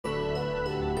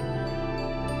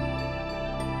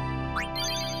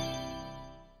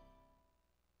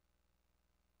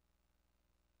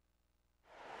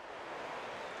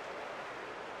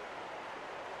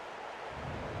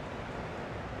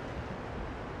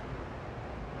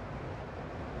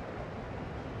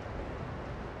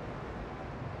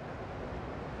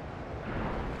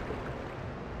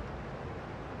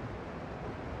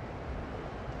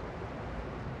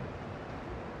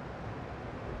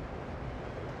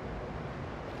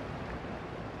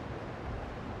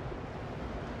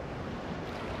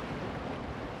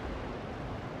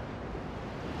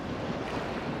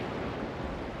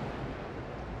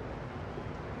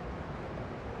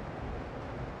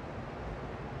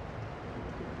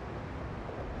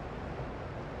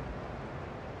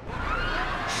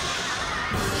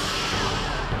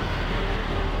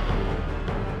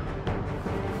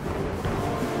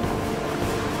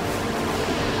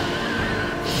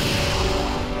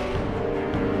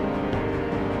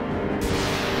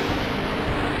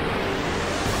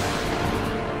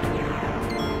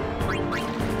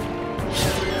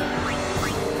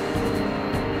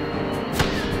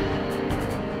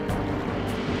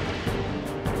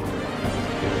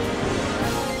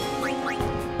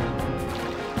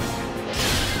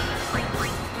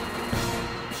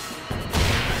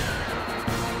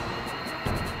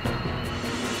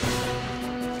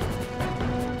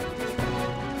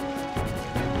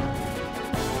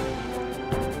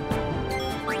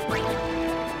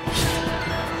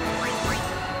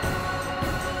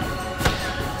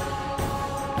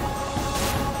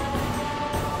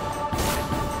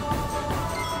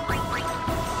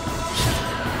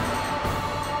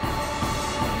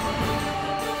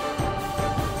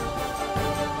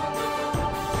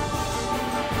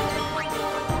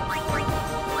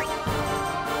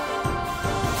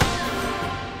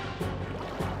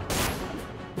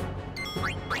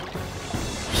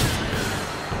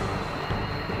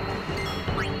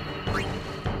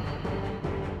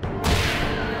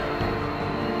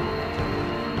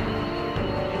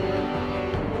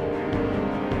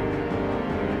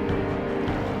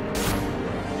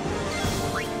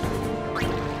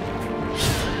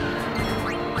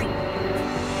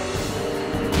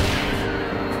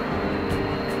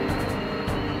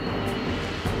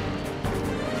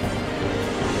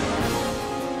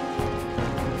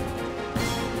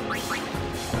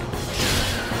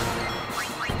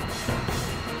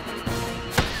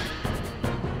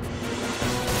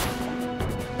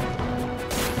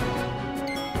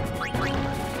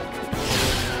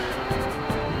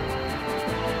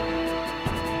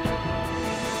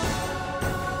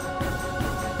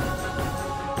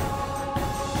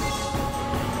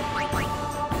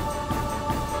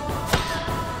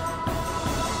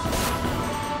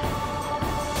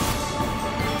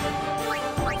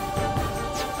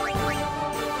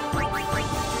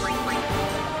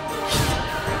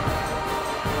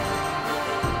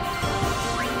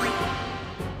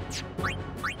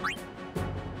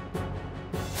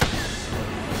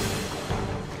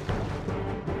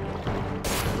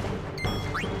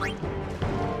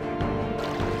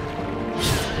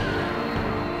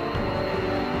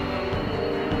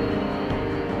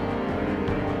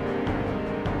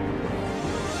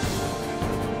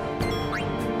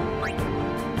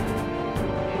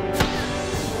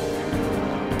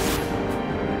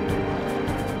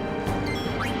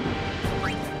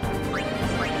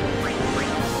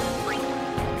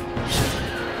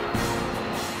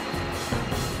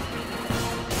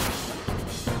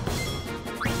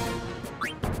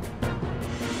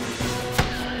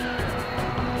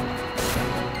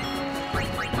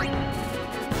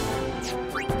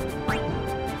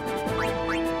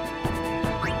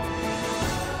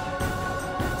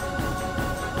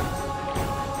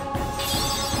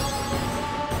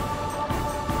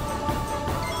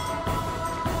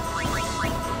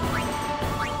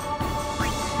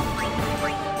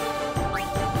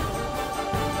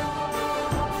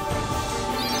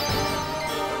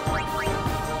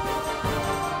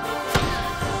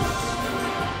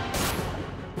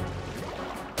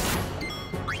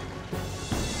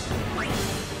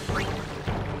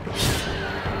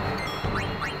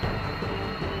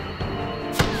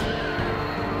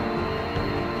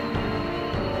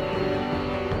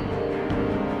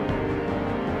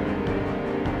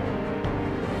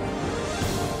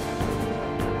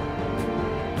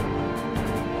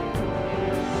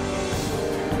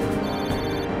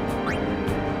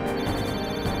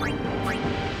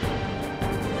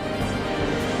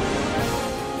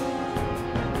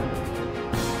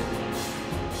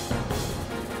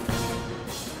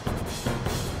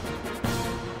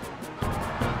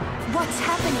What's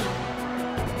happening?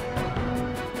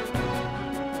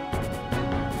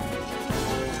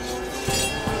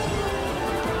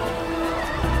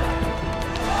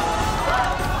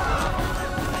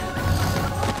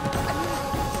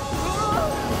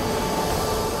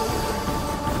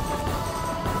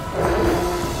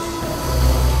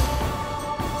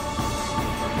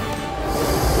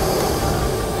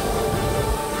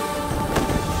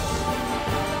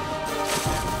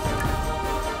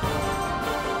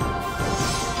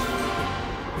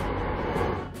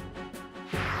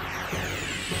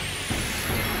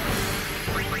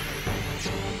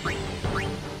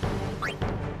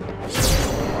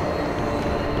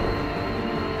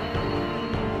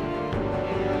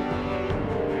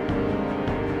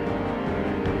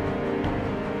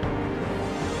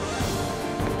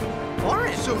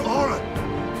 So, Auron!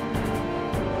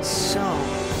 So,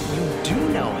 you do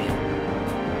know him?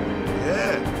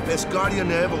 Yeah, best guardian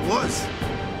there ever was.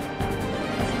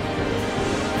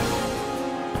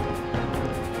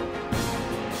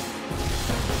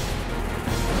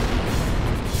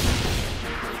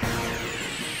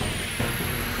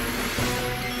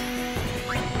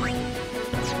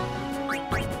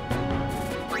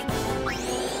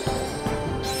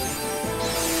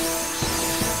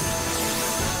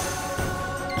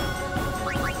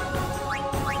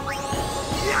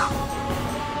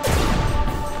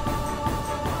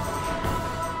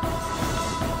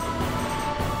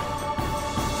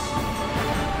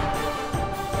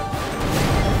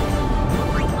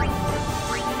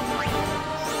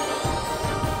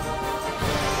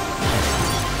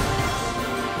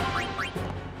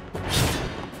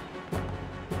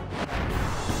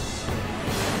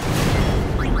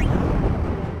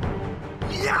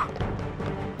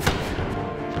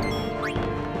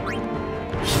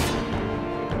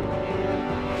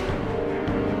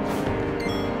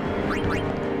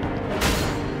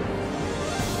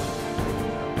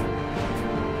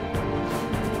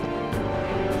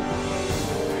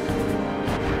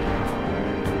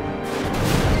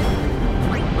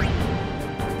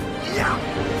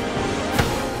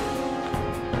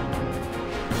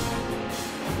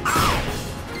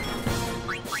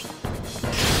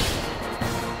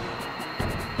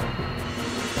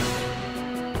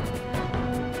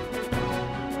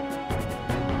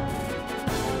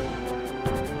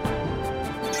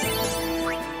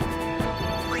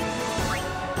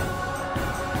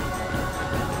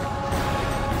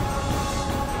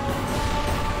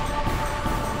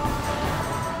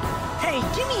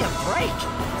 break.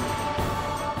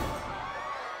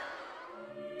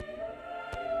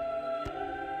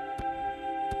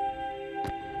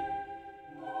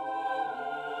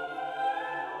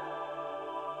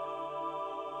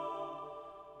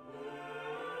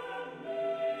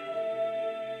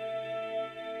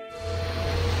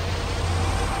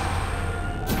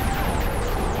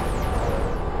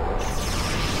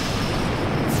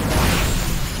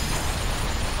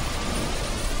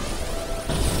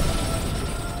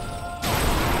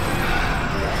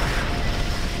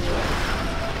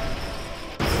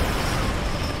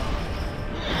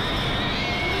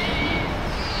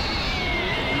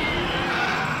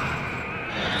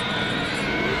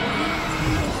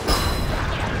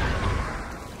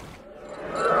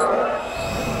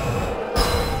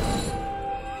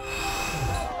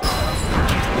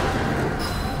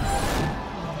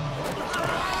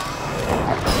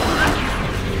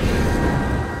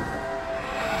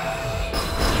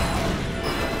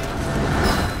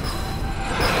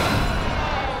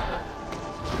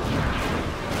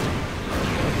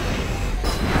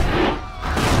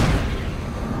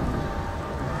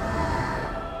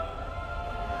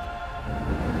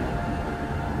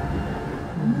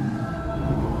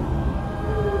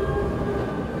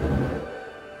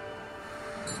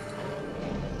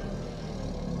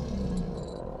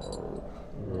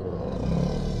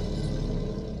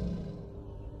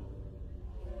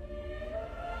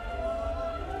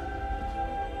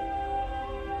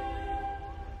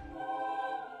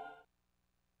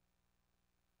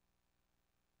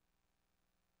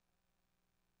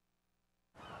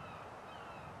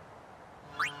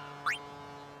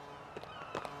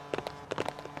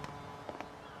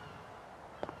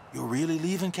 You're really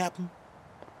leaving, Captain?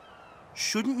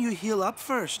 Shouldn't you heal up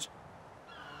first?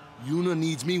 Yuna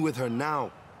needs me with her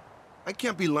now. I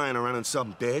can't be lying around in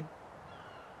some bed.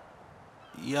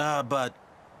 Yeah, but...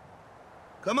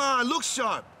 Come on, look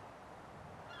sharp.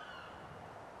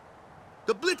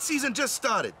 The Blitz season just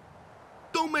started.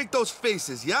 Don't make those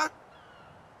faces, yeah?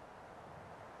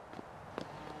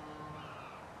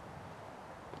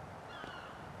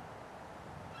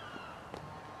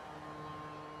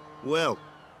 Well,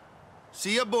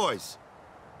 see ya, boys.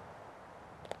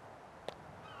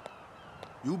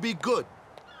 You be good.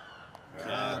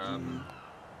 Captain...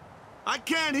 I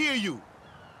can't hear you.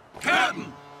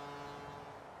 Captain!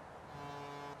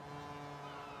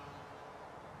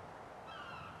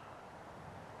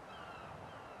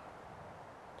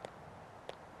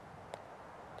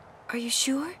 Are you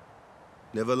sure?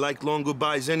 Never liked long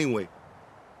goodbyes anyway.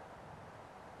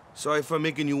 Sorry for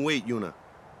making you wait, Yuna.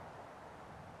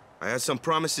 I had some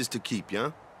promises to keep,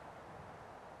 yeah?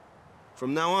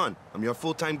 From now on, I'm your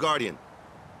full-time guardian.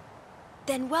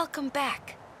 Then welcome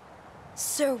back,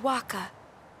 Sir Waka.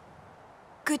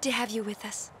 Good to have you with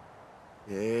us.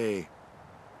 Hey.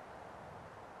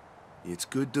 It's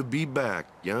good to be back,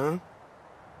 yeah?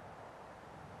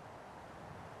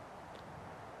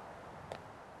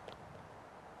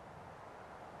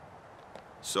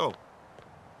 So,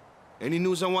 any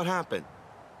news on what happened?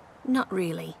 Not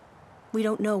really. We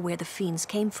don't know where the fiends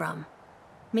came from.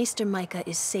 Maester Micah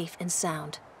is safe and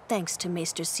sound, thanks to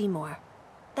Maester Seymour.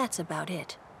 That's about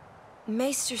it.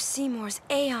 Maester Seymour's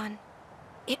Aeon.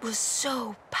 It was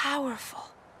so powerful.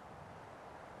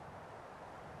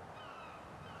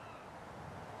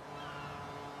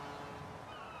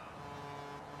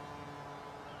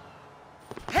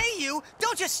 Hey, you!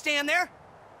 Don't just stand there!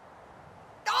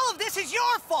 All of this is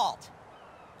your fault!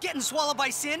 Getting swallowed by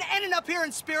sin, ending up here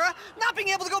in Spira, not being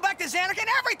able to go back to Xanarkand,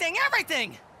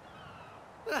 everything!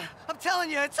 I'm telling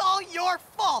you, it's all your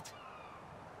fault!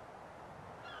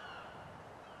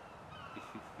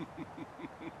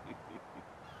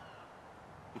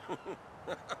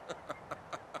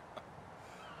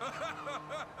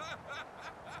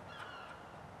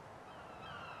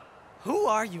 Who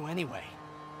are you, anyway?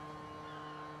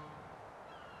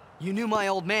 You knew my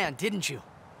old man, didn't you?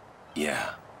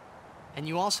 Yeah, And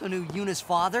you also knew Yuna's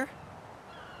father?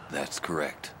 that's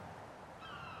correct.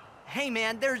 Hey,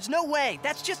 man, there's no way.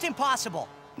 That's just impossible.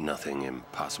 Nothing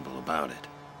impossible about it.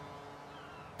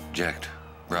 Jecht,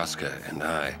 Vraska, and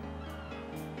I,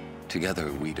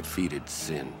 together we defeated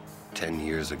Sin 10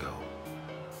 years ago.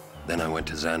 Then I went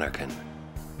to Xanarkand,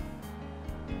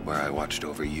 where I watched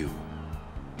over you,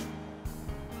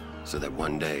 so that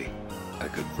one day I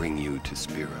could bring you to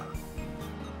Spira.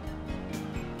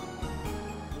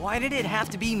 Why did it have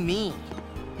to be me?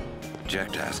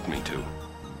 Jecht asked me to.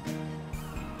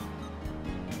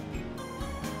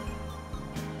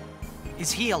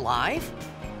 Is he alive?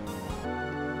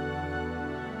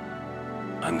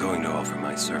 I'm going to offer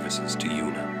my services to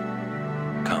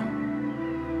Yuna. Come.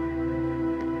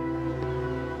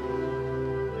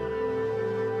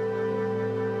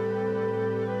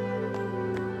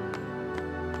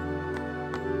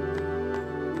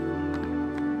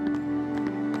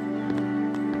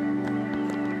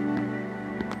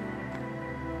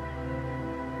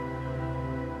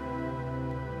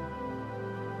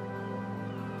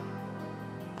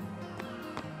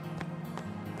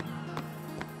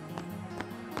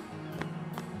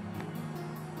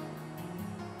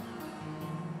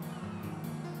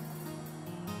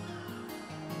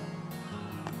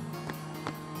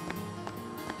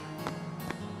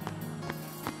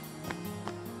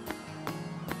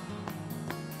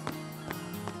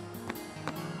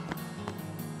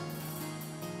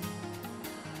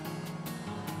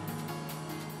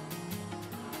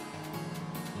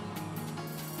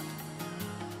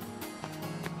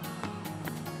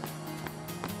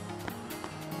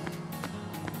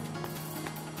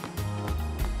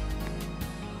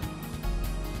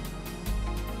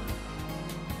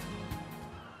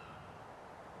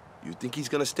 think he's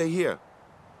gonna stay here?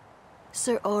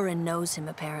 Sir Auron knows him,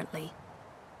 apparently.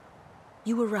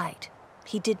 You were right.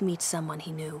 He did meet someone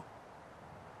he knew.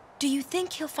 Do you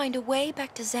think he'll find a way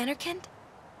back to Zanarkand?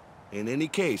 In any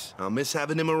case, I'll miss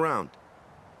having him around.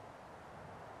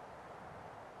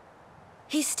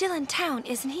 He's still in town,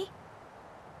 isn't he?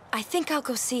 I think I'll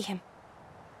go see him.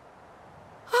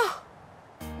 Oh!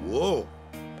 Whoa!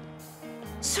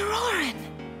 Sir Auron!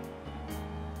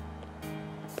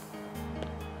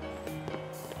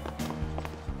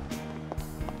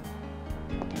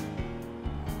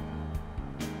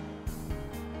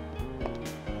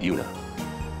 Yuna,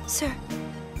 Sir.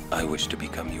 I wish to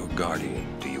become your guardian.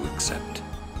 Do you accept?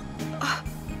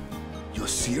 You're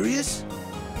serious?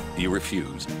 You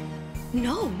refuse?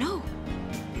 No, no.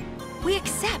 We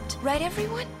accept, right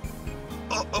everyone?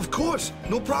 Of course!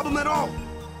 No problem at all!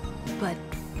 But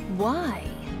why?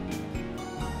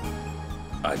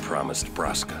 I promised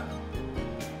Braska.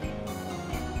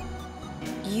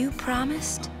 You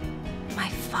promised? My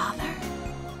father?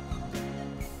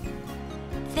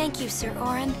 Thank you, Sir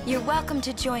Auron. You're welcome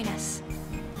to join us.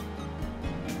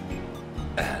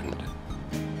 And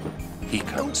he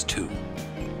comes too.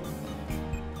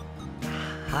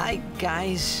 Hi,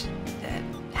 guys.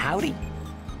 Howdy.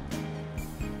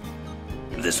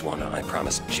 This one I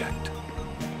promised Jecht.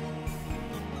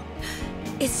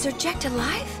 Is Sir Jecht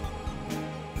alive?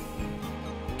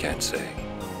 Can't say.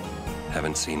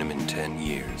 Haven't seen him in 10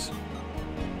 years.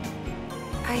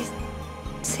 I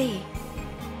see.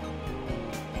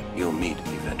 You'll meet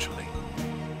eventually.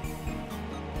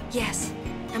 Yes,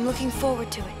 I'm looking forward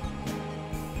to it.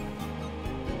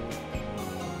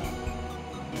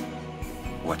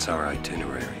 What's our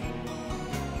itinerary?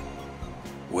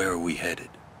 Where are we headed?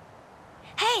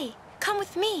 Hey, come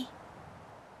with me.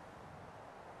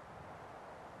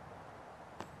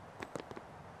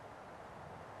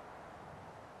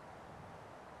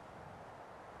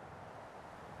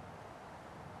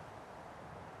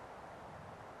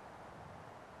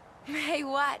 Hey,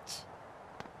 watch.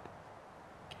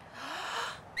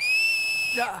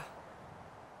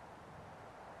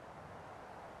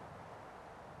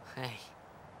 Hey,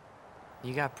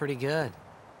 you got pretty good.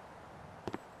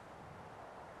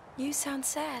 You sound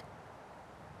sad.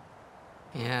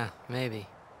 Yeah, maybe.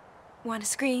 Want to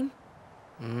scream?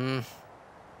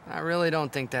 I really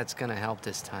don't think that's gonna help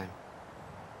this time.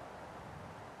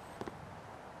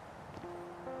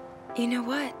 You know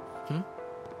what? Hmm?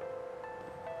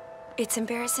 It's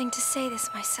embarrassing to say this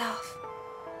myself,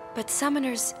 but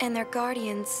summoners and their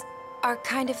guardians are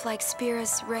kind of like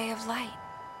Spira's ray of light.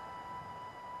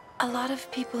 A lot of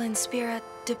people in Spira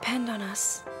depend on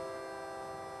us.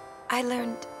 I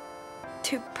learned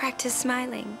to practice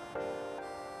smiling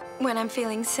when I'm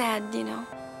feeling sad, you know.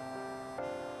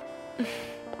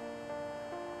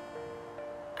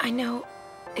 I know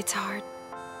it's hard.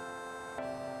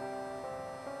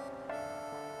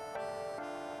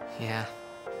 Yeah.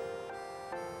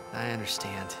 I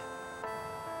understand.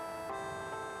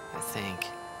 I think.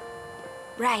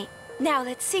 Right. Now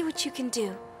let's see what you can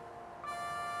do.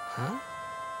 Huh?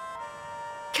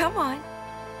 Come on.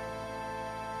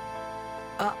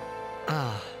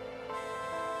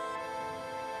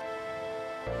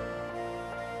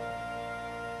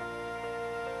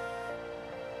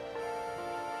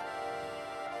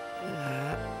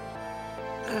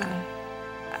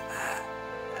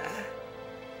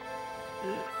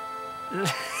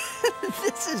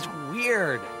 This is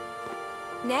weird.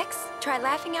 Next, try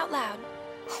laughing out loud.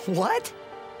 What?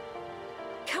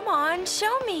 Come on,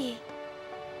 show me.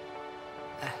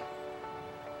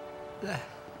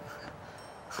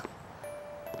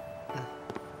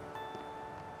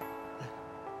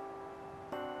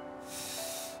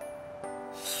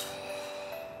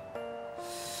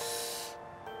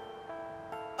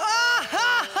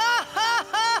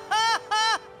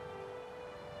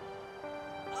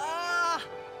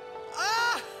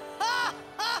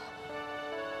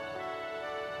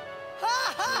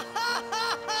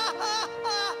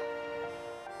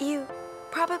 You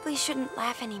probably shouldn't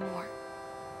laugh anymore.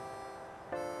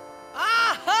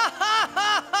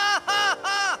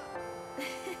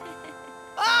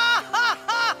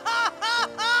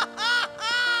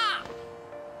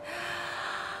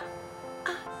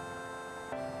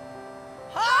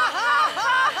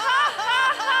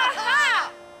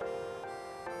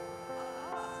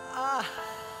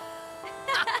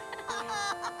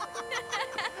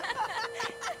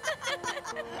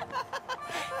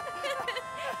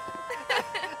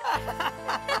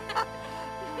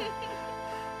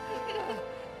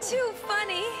 Too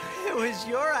funny. It was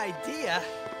your idea.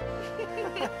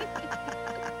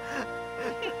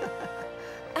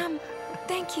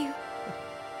 Thank you.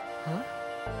 Huh?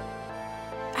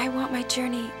 I want my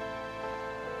journey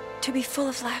to be full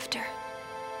of laughter.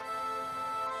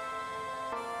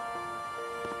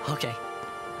 Okay.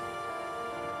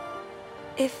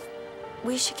 If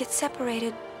we should get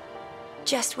separated,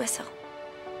 just whistle.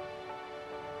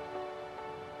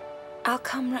 I'll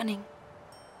come running.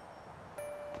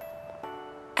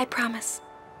 I promise.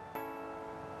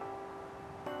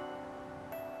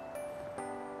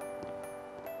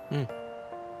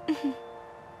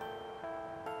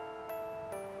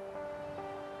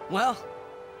 Well,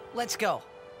 let's go.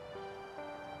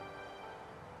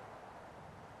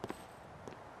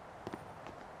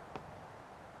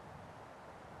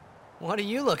 What are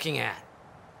you looking at?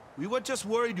 We were just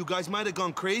worried you guys might have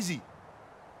gone crazy.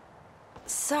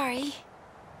 Sorry.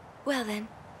 Well then,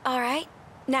 all right.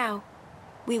 Now,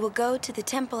 we will go to the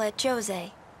temple at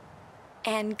Jose.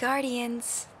 And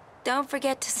Guardians, don't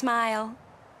forget to smile.